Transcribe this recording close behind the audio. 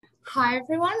Hi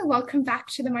everyone, welcome back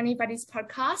to the Money Buddies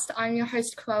podcast. I'm your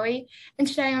host Chloe, and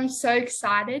today I'm so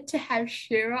excited to have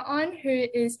Shira on, who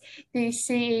is the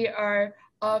CEO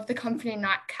of the company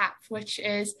NightCap, which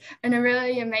is a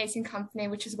really amazing company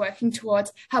which is working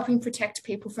towards helping protect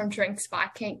people from drink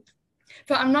spiking.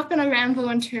 But I'm not going to ramble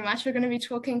on too much. We're going to be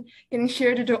getting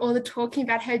Shira to do all the talking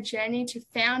about her journey to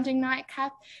founding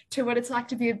NightCap, to what it's like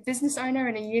to be a business owner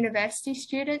and a university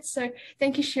student. So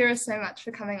thank you, Shira, so much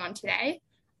for coming on today.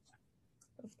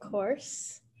 Of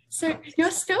course. So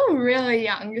you're still really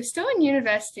young. You're still in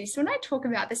university. So when I talk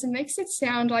about this, it makes it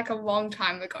sound like a long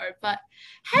time ago. But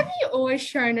have you always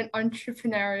shown an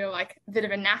entrepreneurial, like a bit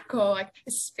of a knack or like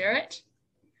a spirit?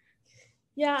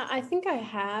 Yeah, I think I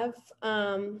have.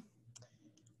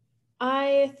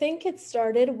 I think it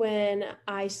started when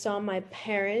I saw my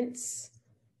parents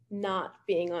not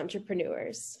being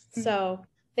entrepreneurs. Mm-hmm. So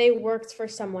they worked for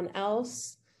someone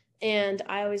else, and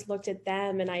I always looked at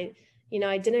them, and I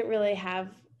didn't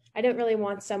really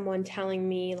want someone telling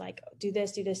me like, do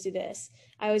this, do this, do this.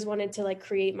 I always wanted to like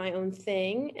create my own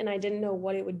thing, and I didn't know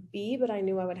what it would be, but I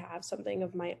knew I would have something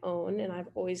of my own. And I've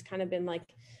always kind of been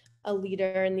like a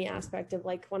leader in the aspect of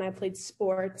like when I played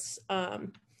sports,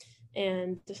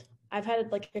 and I've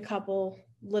had like a couple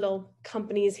little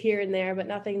companies here and there, but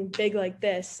nothing big like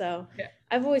this. So yeah.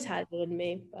 I've always had it in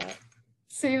me.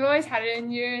 So you've always had it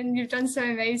in you, and you've done so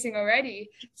amazing already.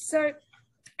 So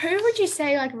who would you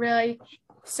say like really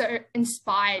so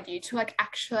inspired you to like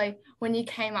actually, when you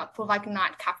came up with like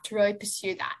NightCap, to really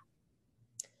pursue that?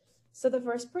 So the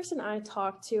first person I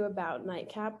talked to about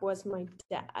NightCap was my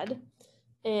dad.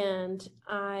 And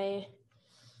I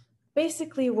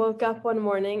basically woke up one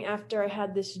morning after I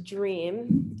had this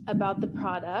dream about the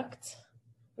product.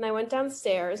 And I went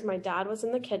downstairs, my dad was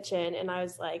in the kitchen, and I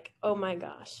was like, oh my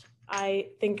gosh, I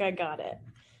think I got it.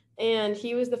 And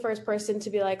he was the first person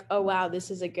to be like, oh, wow, this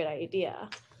is a good idea.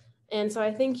 And so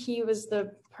I think he was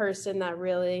the person that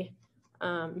really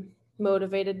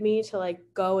motivated me to like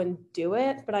go and do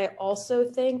it. But I also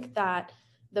think that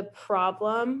the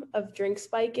problem of drink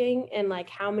spiking and like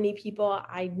how many people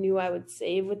I knew I would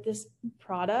save with this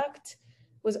product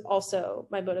was also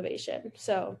my motivation.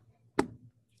 So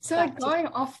like going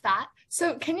off that,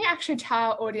 so can you actually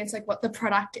tell our audience like what the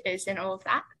product is and all of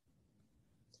that?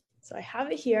 So I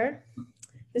have it here.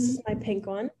 This is my pink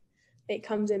one. It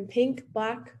comes in pink,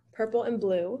 black, purple, and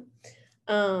blue.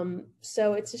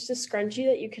 So it's just a scrunchie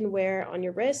that you can wear on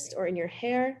your wrist or in your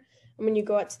hair. And when you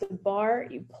go out to the bar,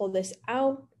 you pull this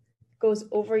out, goes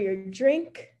over your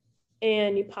drink,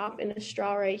 and you pop in a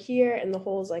straw right here, and the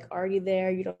hole's like already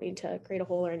there. You don't need to create a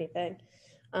hole or anything.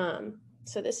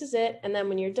 So this is it. And then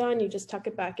when you're done, you just tuck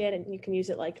it back in and you can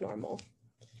use it like normal.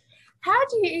 How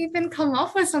do you even come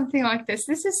up with something like this?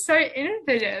 This is so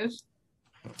innovative.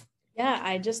 Yeah,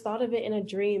 I just thought of it in a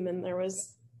dream, and that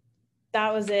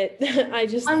was it.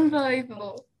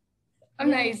 Unbelievable.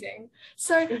 Amazing.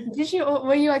 So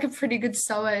were you like a pretty good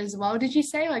sewer as well, did you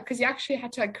say? Like, because you actually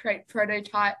had to like create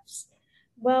prototypes.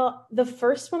 Well, the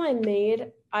first one I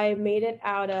made it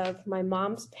out of my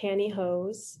mom's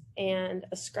pantyhose and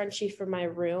a scrunchie for my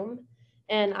room.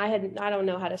 And I don't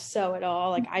know how to sew at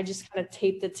all. Like I just kind of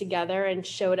taped it together and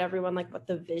showed everyone like what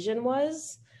the vision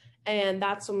was. And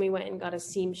that's when we went and got a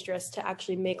seamstress to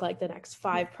actually make like the next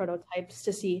 5 prototypes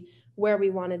to see where we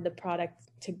wanted the product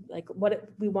to like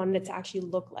we wanted it to actually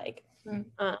look like.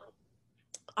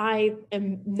 I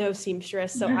am no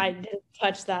seamstress, so I didn't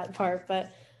touch that part, but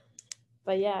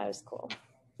yeah, it was cool.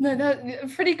 No, a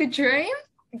pretty good dream,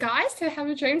 guys, to have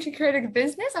a dream to create a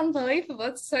business. Unbelievable.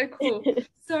 It's so cool.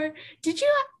 So did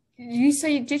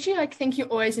you like think you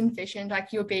always envisioned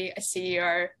like you'll be a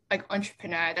CEO, like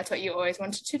entrepreneur? That's what you always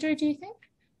wanted to do you think?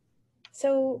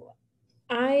 So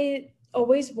I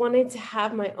always wanted to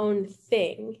have my own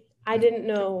thing. I didn't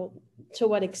know to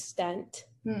what extent.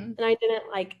 And I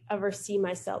didn't like ever see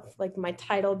myself like my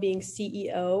title being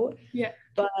CEO. Yeah.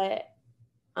 But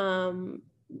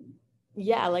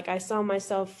yeah, like I saw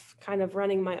myself kind of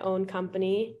running my own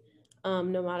company,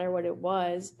 no matter what it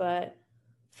was. But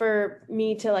for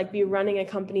me to like be running a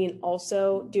company and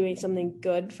also doing something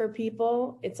good for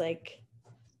people, it's like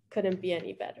couldn't be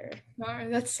any better. No,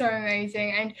 that's so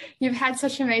amazing. And you've had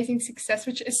such amazing success,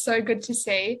 which is so good to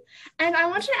see. And I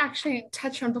want to actually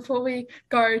touch on, before we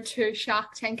go to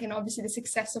Shark Tank and obviously the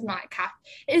success of NightCap,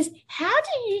 is how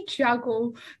do you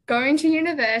juggle going to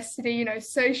university,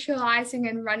 socializing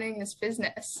and running this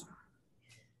business?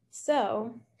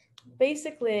 So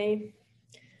basically,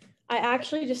 I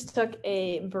actually just took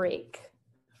a break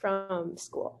from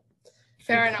school.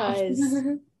 Fair enough.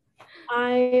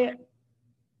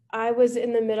 I was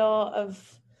in the middle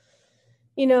of,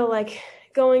 like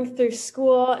going through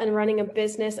school and running a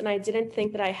business, and I didn't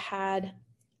think that I had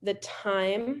the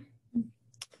time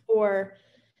or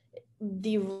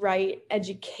the right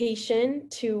education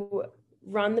to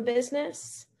run the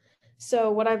business.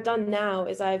 So what I've done now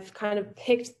is I've kind of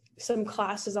picked some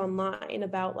classes online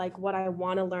about like what I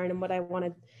want to learn and what I want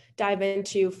to dive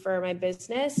into for my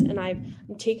business. And I'm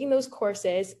taking those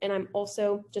courses, and I'm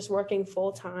also just working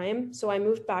full time. So I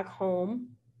moved back home.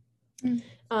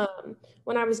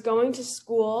 When I was going to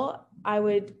school, I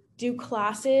would do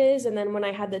classes, and then when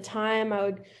I had the time, I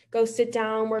would go sit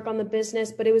down, work on the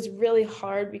business. But it was really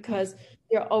hard because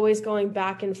you're always going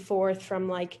back and forth from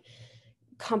like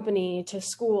company to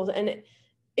school, and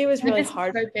it was really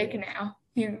hard. So big now.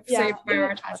 So you're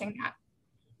prioritizing that.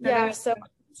 Yeah.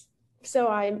 So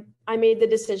I made the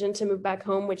decision to move back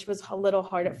home, which was a little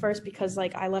hard at first because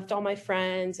like I left all my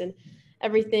friends and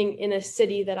everything in a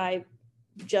city that I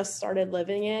just started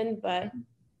living in, but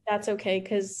that's okay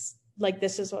because like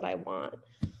this is what I want.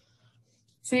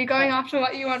 So you're going after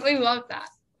what you want. We love that.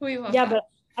 But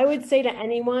I would say to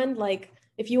anyone, like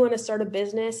if you want to start a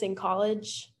business in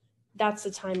college, that's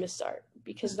the time to start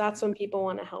because that's when people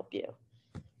want to help you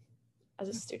as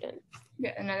a student.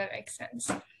 Yeah, no, that makes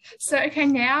sense. So, okay,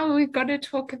 now we've got to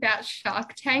talk about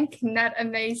Shark Tank and that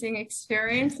amazing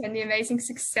experience and the amazing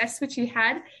success which you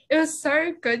had. It was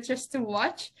so good just to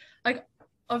watch. Like,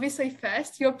 obviously,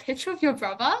 first, your pitch with your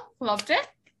brother, loved it.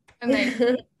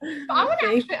 Amazing. But I want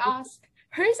to actually ask,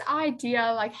 whose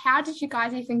idea, like, how did you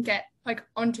guys even get, like,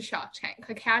 onto Shark Tank?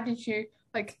 Like, how did you,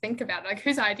 like, think about it? Like,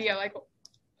 whose idea? Like,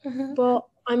 well,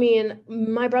 I mean,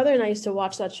 my brother and I used to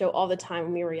watch that show all the time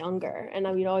when we were younger, and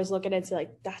we'd always look at it and say,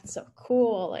 like, that's so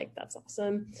cool, like, that's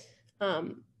awesome.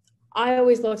 I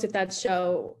always looked at that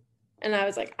show, and I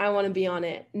was like, I want to be on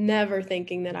it, never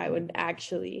thinking that I would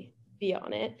actually be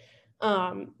on it.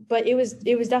 But it was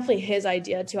definitely his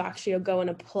idea to actually go and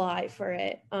apply for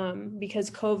it because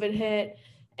COVID hit,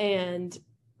 and,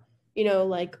 you know,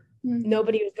 like,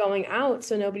 nobody was going out,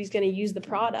 so nobody's going to use the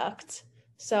product.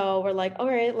 So we're like, all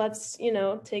right, let's, you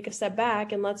know, take a step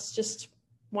back and let's just,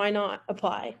 why not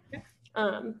apply?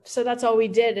 So that's all we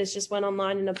did is just went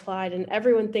online and applied, and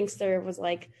everyone thinks there was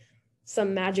like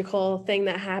some magical thing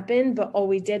that happened, but all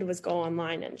we did was go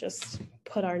online and just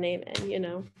put our name in, you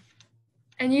know.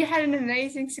 And you had an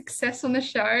amazing success on the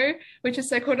show, which is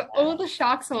so cool. All the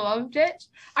sharks loved it.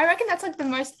 I reckon that's like the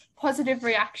most positive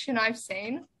reaction I've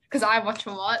seen. Because I watch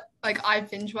a lot, like I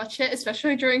binge watch it,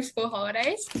 especially during school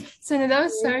holidays. So no, that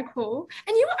was so cool.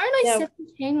 And you were only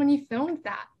 17 when you filmed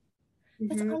that.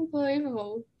 That's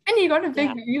unbelievable. And you got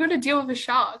you got to deal with a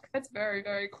shark. That's very,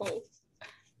 very cool.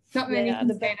 Not many can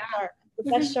say that.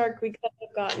 The best shark we could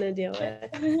have gotten to deal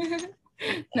with.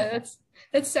 No,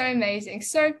 that's so amazing.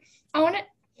 So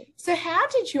so how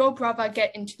did your brother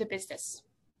get into the business?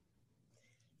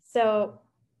 So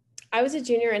I was a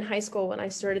junior in high school when I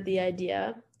started the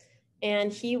idea.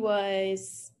 And I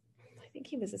think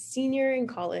he was a senior in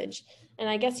college. And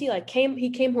I guess he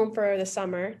came home for the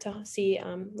summer to see,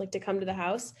 to come to the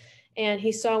house. And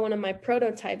he saw one of my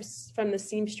prototypes from the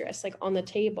seamstress, like on the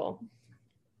table.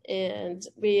 And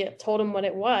we told him what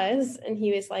it was. And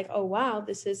he was like, oh, wow,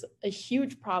 this is a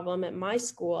huge problem at my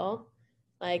school.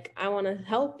 Like, I want to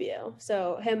help you.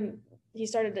 So he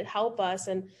started to help us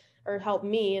or help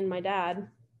me and my dad.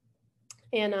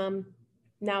 And,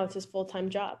 now it's his full-time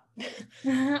job.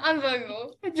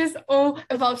 Unbelievable. It just all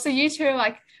evolved. So you two are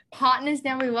like partners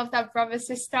now. We love that brother,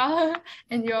 sister,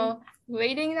 and you're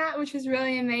leading that, which is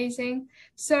really amazing.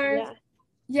 So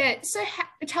so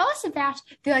tell us about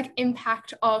the like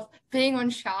impact of being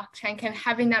on Shark Tank and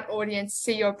having that audience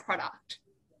see your product.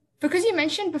 Because you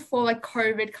mentioned before, like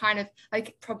COVID kind of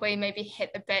like probably maybe hit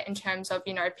a bit in terms of,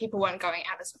 you know, people weren't going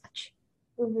out as much.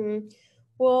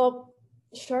 Well,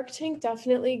 Shark Tank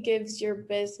definitely gives your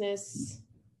business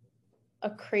a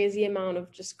crazy amount of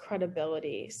just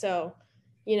credibility. So,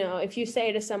 you know, if you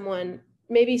say to someone,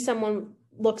 maybe someone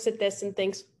looks at this and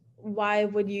thinks, why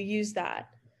would you use that?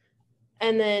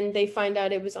 And then they find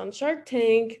out it was on Shark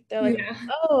Tank. They're like,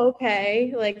 oh,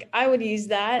 okay. Like, I would use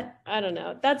that. I don't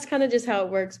know. That's kind of just how it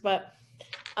works. But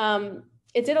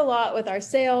it did a lot with our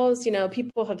sales. You know,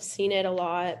 people have seen it a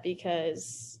lot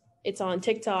because it's on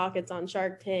TikTok, it's on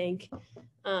Shark Tank.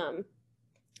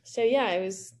 So yeah,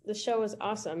 the show was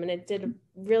awesome and it did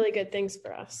really good things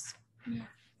for us.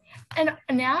 And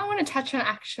now I want to touch on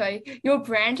actually, your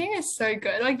branding is so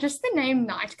good. Like just the name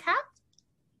NightCap.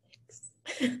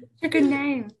 It's a good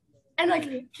name. And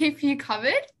like keep you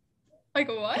covered. Like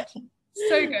what?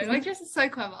 So good. Like just so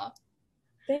clever.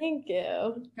 Thank you.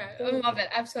 Okay, I love it.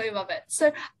 Absolutely love it.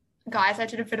 So guys, I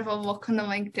did a bit of a look on the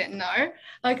LinkedIn though.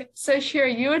 Like, so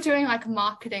Shira, you were doing like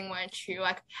marketing, weren't you?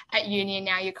 Like at uni, and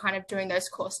now you're kind of doing those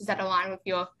courses that align with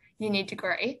your uni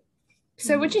degree.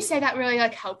 So would you say that really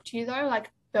like helped you though, like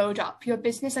build up your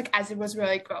business like as it was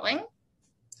really growing?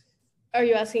 Are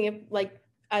you asking if like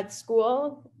at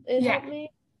school it Yeah. helped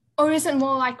me? Or is it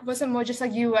more like, was it more just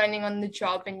like you learning on the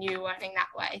job and you learning that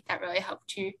way that really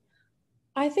helped you?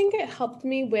 I think it helped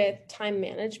me with time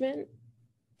management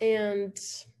and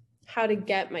how to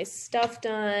get my stuff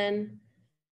done.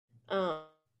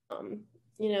 Um,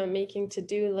 making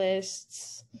to-do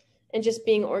lists and just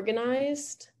being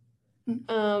organized.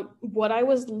 What I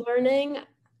was learning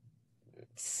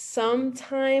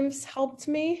sometimes helped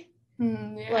me.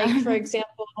 Yeah. Like, for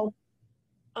example,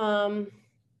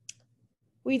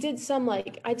 we did some I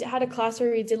had a class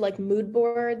where we did like mood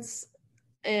boards,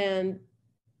 and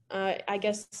I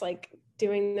guess like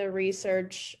doing the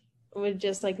research would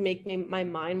just like make my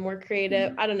mind more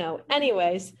creative. I don't know.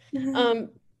 Anyways,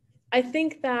 I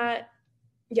think that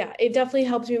it definitely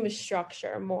helps me with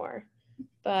structure more.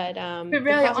 But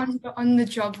really on the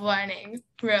job learning,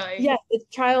 really. Yeah, it's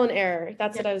trial and error.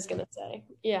 That's what I was gonna say.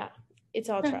 Yeah, it's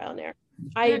all trial and error.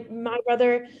 My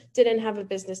brother didn't have a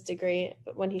business degree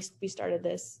when we started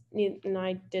this, and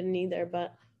I didn't either.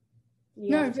 But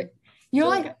your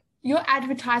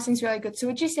advertising is really good. So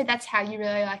would you say that's how you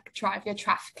really like drive your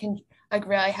traffic and like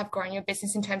really have grown your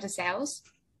business in terms of sales?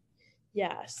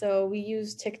 Yeah. So we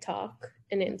use TikTok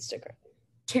and Instagram.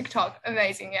 TikTok,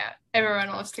 amazing. Yeah, everyone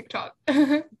loves TikTok.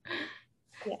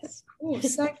 Yes. Cool.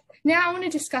 So now I want to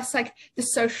discuss like the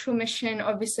social mission,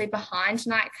 obviously behind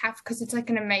NightCap, because it's like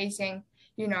an amazing,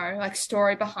 like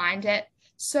story behind it.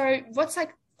 So what's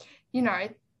like,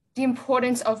 the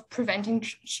importance of preventing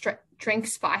drink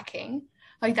spiking?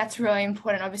 Like that's really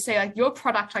important. Obviously, like your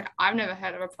product, like I've never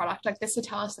heard of a product like this. So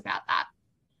tell us about that.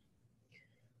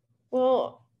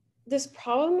 Well, this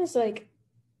problem is like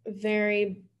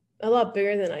a lot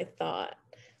bigger than I thought.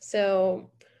 So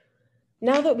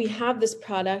now that we have this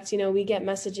product, we get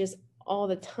messages all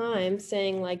the time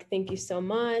saying like, thank you so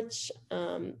much.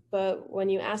 But when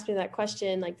you asked me that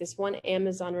question, like this one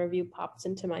Amazon review popped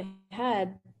into my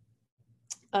head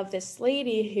of this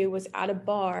lady who was at a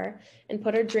bar and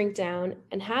put her drink down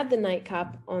and had the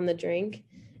NightCap on the drink.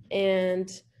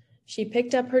 And she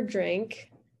picked up her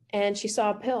drink and she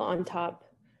saw a pill on top.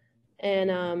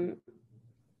 And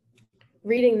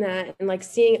reading that and like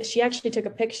seeing, she actually took a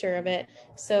picture of it.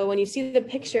 So when you see the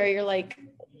picture, you're like,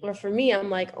 or for me, I'm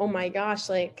like, oh my gosh,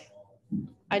 like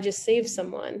I just saved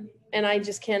someone. And I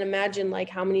just can't imagine like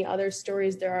how many other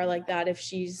stories there are like that. If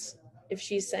she's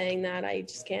saying that, I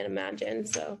just can't imagine.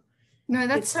 So no,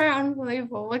 that's so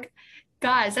unbelievable. Like,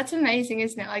 guys, that's amazing,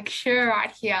 isn't it? Like Shira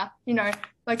right here,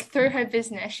 like through her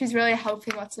business, she's really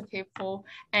helping lots of people.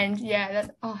 And yeah,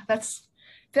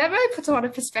 that really puts a lot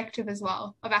of perspective as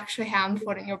well of actually how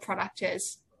important your product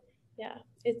is. Yeah,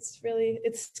 it's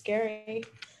scary.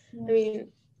 I mean,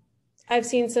 I've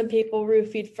seen some people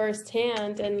roofied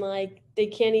firsthand and like they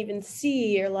can't even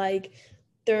see, or like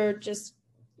they're just,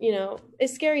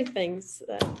 it's scary things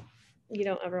that you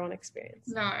don't ever want to experience.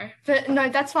 No, but no,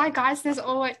 that's why, guys, there's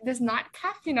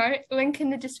NightCap, link in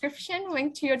the description,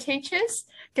 link to your teachers,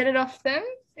 get it off them.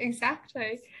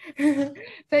 Exactly.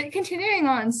 But continuing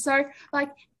on, so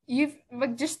like you've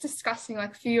like just discussing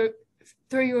like through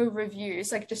your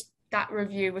reviews, like just that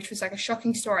review, which was like a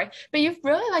shocking story, but you've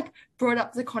really like brought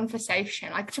up the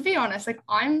conversation. Like to be honest, like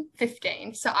I'm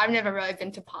 15, so I've never really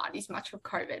been to parties much with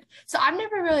COVID, so I've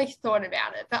never really thought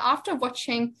about it. But after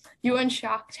watching you on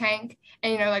Shark Tank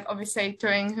and like obviously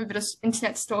doing a bit of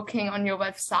internet stalking on your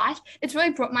website, it's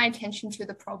really brought my attention to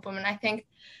the problem. And I think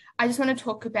I just want to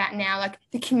talk about now like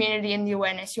the community and the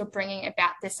awareness you're bringing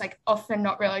about this like often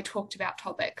not really talked about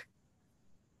topic.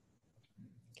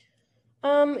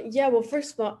 Yeah, well,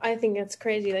 first of all, I think it's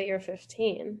crazy that you're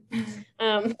 15.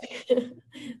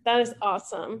 That is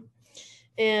awesome.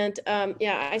 And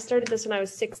I started this when I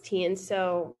was 16,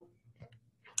 so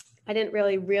I didn't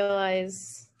really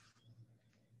realize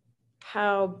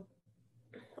I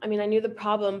knew the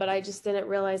problem, but I just didn't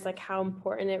realize like how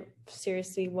important it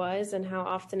seriously was and how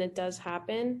often it does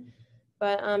happen.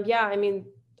 But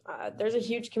there's a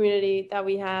huge community that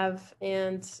we have,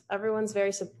 and everyone's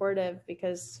very supportive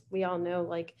because we all know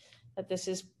like that this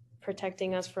is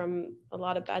protecting us from a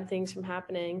lot of bad things from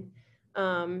happening.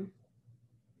 Like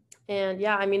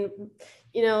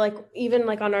even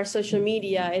like on our social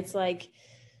media, it's like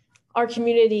our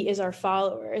community is our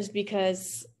followers,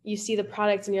 because you see the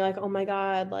product and you're like, oh my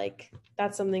God, like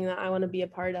that's something that I want to be a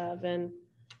part of. And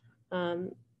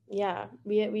we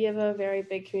have a very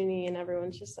big community and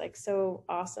everyone's just like so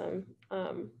awesome.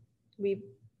 We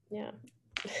yeah.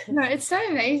 No, it's so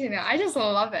amazing. I just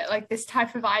love it. Like this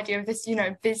type of idea of this,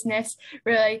 business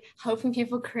really helping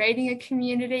people, creating a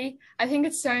community. I think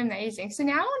it's so amazing. So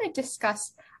now I want to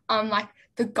discuss like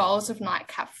the goals of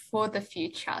NightCap for the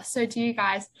future. So do you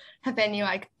guys have any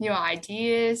like new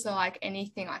ideas or like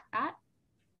anything like that?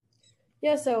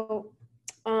 Yeah, so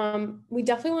we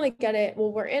definitely want to get it.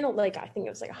 Well, we're in like, I think it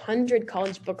was like 100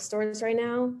 college bookstores right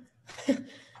now. Thank you.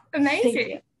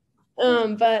 Amazing.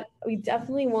 But we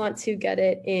definitely want to get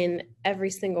it in every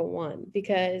single one,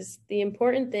 because the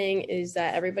important thing is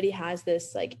that everybody has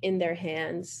this like in their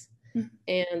hands.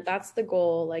 And that's the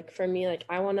goal. Like for me, like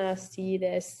I want to see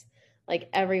this like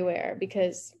everywhere,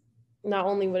 because not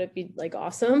only would it be like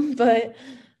awesome, but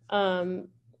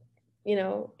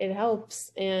it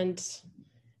helps. And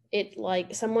it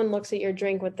like someone looks at your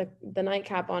drink with the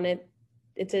nightcap on it,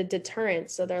 it's a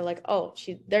deterrent. So they're like, oh,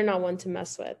 they're not one to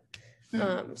mess with. So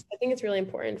I think it's really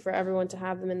important for everyone to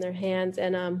have them in their hands.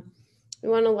 And we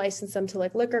want to license them to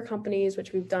like liquor companies,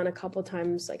 which we've done a couple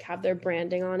times, like have their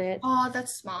branding on it. Oh,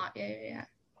 that's smart. Yeah.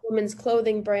 Women's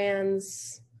clothing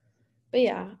brands. But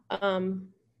yeah,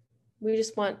 we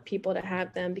just want people to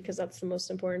have them, because that's the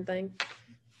most important thing.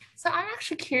 So I'm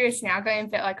actually curious now, going a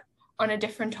bit like on a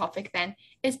different topic then,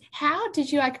 is how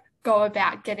did you like go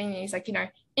about getting these like,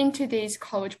 into these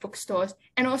college bookstores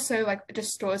and also like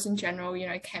just stores in general,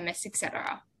 chemists,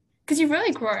 etc. Because you've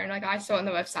really grown, like I saw on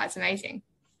the website, it's amazing.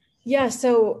 Yeah,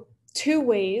 so 2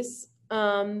 ways.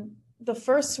 The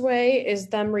first way is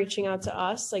them reaching out to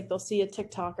us, like they'll see a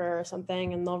TikToker or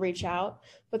something and they'll reach out.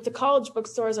 But the college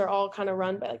bookstores are all kind of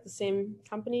run by like the same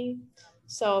company.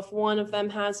 So if one of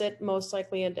them has it, most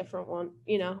likely a different one,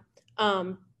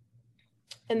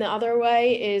 And the other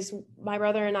way is my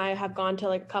brother and I have gone to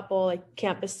like a couple like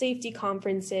campus safety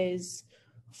conferences,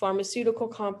 pharmaceutical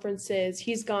conferences.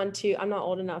 He's gone to, I'm not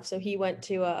old enough, so he went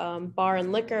to a bar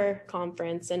and liquor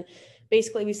conference, and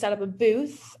basically we set up a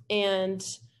booth and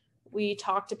we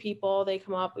talk to people. They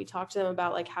come up, we talk to them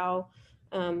about like how,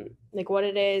 like what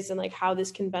it is and like how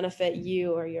this can benefit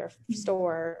you or your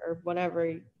store or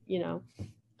whatever,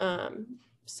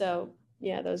 So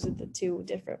yeah, those are the 2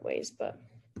 different ways, but.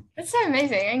 It's so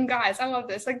amazing. And guys, I love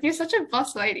this. Like you're such a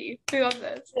boss lady. We love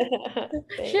this.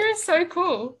 She is so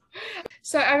cool.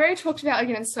 So I already talked about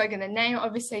like, the slogan, the name.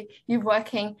 Obviously, you're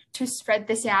working to spread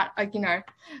this out, like,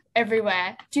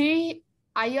 everywhere.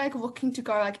 Are you like looking to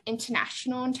go like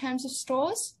international in terms of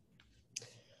stores?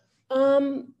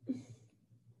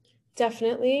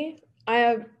 Definitely.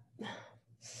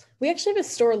 We actually have a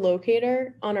store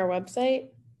locator on our website.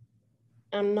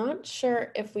 I'm not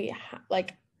sure if we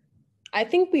I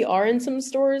think we are in some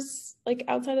stores like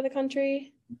outside of the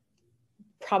country.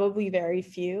 Probably very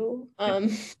few. But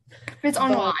it's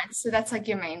online, so that's like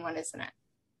your main one, isn't it?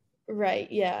 Right.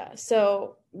 Yeah.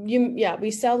 So we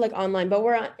sell like online, but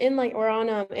we're on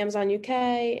Amazon UK,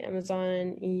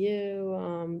 Amazon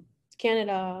EU,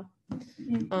 Canada.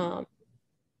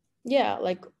 Yeah,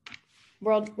 like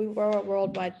we're a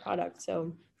worldwide product,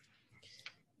 so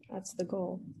that's the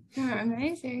goal. Oh,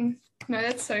 amazing. No,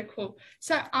 that's so cool.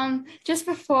 So just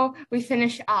before we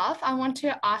finish up, I want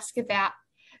to ask about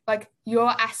like your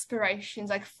aspirations,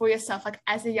 like for yourself, like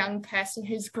as a young person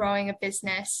who's growing a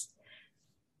business.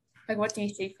 Like what do you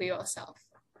see for yourself?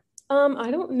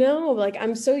 I don't know. Like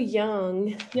I'm so young.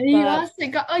 Yeah, you are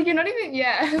so oh, you're not even,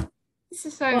 yeah. This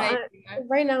is so amazing.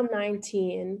 Right now I'm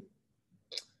 19.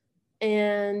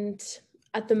 And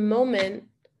at the moment,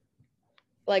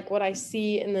 like what I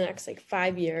see in the next like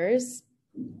 5 years,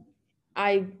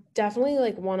 I definitely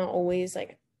like want to always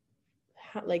like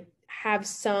have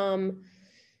some,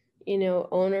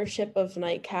 ownership of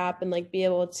NightCap and like be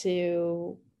able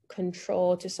to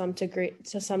control to some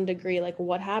degree like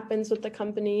what happens with the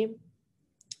company.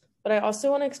 But I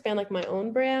also want to expand like my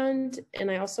own brand,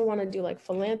 and I also want to do like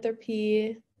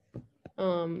philanthropy.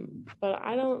 But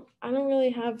I don't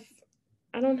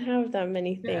have that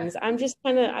many things. Yeah. I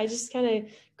just kind of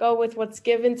go with what's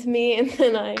given to me, and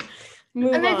then I move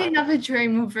on. And maybe another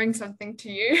dream will bring something to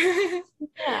you.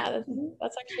 Yeah,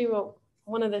 that's actually what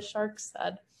one of the sharks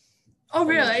said. Oh,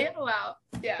 really? Wow.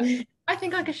 Yeah. I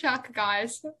think like a shark,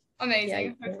 guys.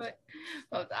 Amazing. Yeah,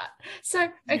 love that. So,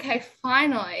 okay,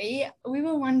 finally, we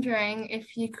were wondering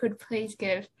if you could please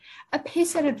give a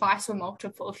piece of advice, or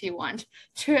multiple if you want,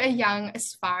 to a young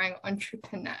aspiring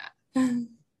entrepreneur.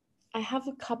 I have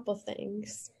a couple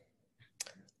things.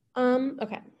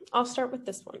 Okay, I'll start with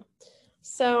this one.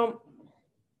 So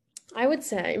I would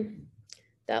say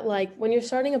that like when you're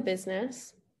starting a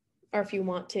business, or if you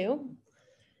want to,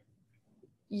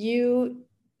 you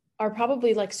are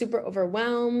probably like super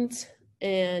overwhelmed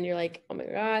and you're like, oh my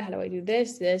God, how do I do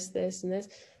this, and this?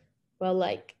 Well,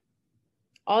 like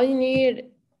all you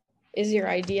need is your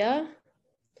idea,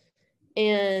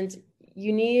 and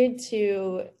you need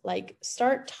to like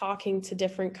start talking to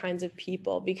different kinds of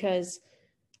people, because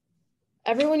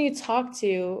everyone you talk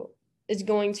to is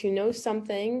going to know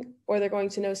something, or they're going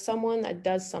to know someone that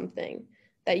does something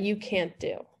that you can't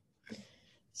do.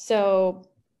 So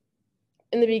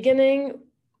in the beginning,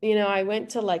 you know, I went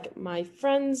to like my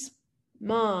friend's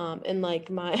mom and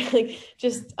like my like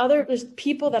just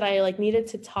people that I like needed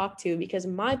to talk to, because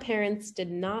my parents did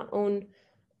not own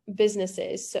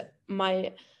businesses. So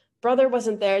my brother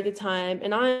wasn't there at the time,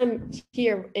 and I'm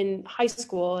here in high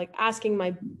school like asking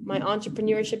my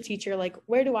entrepreneurship teacher, like,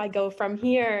 where do I go from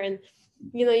here? And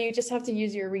you know, you just have to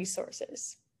use your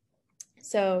resources.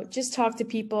 So just talk to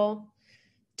people.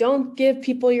 Don't give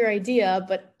people your idea,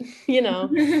 but you know,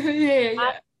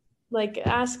 yeah. like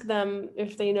ask them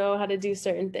if they know how to do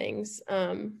certain things.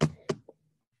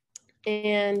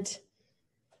 And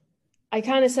I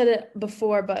kind of said it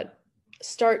before, but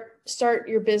start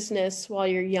your business while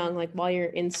you're young, like while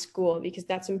you're in school, because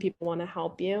that's when people want to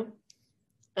help you.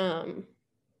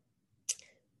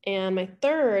 And my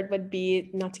third would be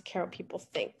not to care what people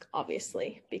think,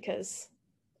 obviously, because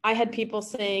I had people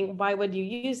saying, why would you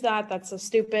use that? That's so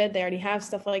stupid. They already have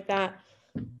stuff like that.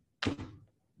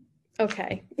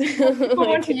 Okay. People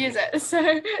want to use it, so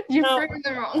you're proving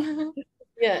them wrong.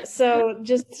 Yeah, so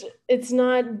just, it's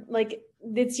not like,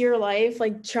 it's your life,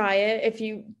 like try it. If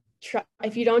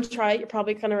you don't try it, you're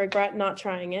probably gonna regret not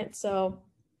trying it. So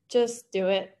just do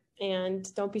it,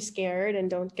 and don't be scared, and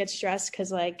don't get stressed,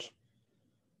 because like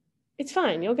it's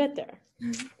fine, you'll get there.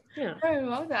 Yeah. I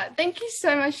love that. Thank you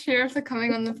so much, Shira, for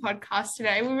coming on the podcast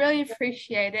today. We really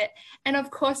appreciate it. And of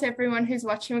course, everyone who's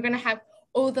watching, we're going to have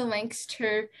all the links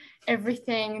to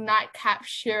everything NightCap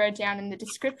Shira down in the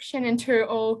description, and to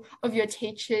all of your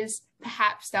teachers,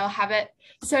 perhaps they'll have it.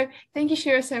 So thank you,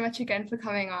 Shira, so much again for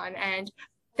coming on. And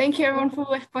thank you, everyone, for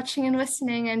watching and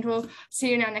listening. And we'll see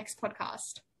you in our next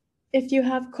podcast. If you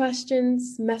have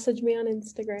questions, message me on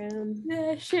Instagram.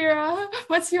 Yeah, Shira,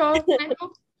 what's your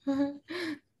handle?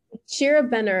 Shira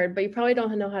Bennard, but you probably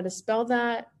don't know how to spell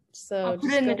that. So I'll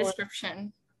put it in the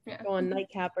description. Go on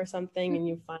NightCap or something, and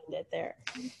you find it there.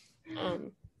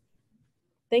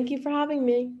 Thank you for having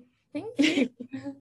me. Thank you.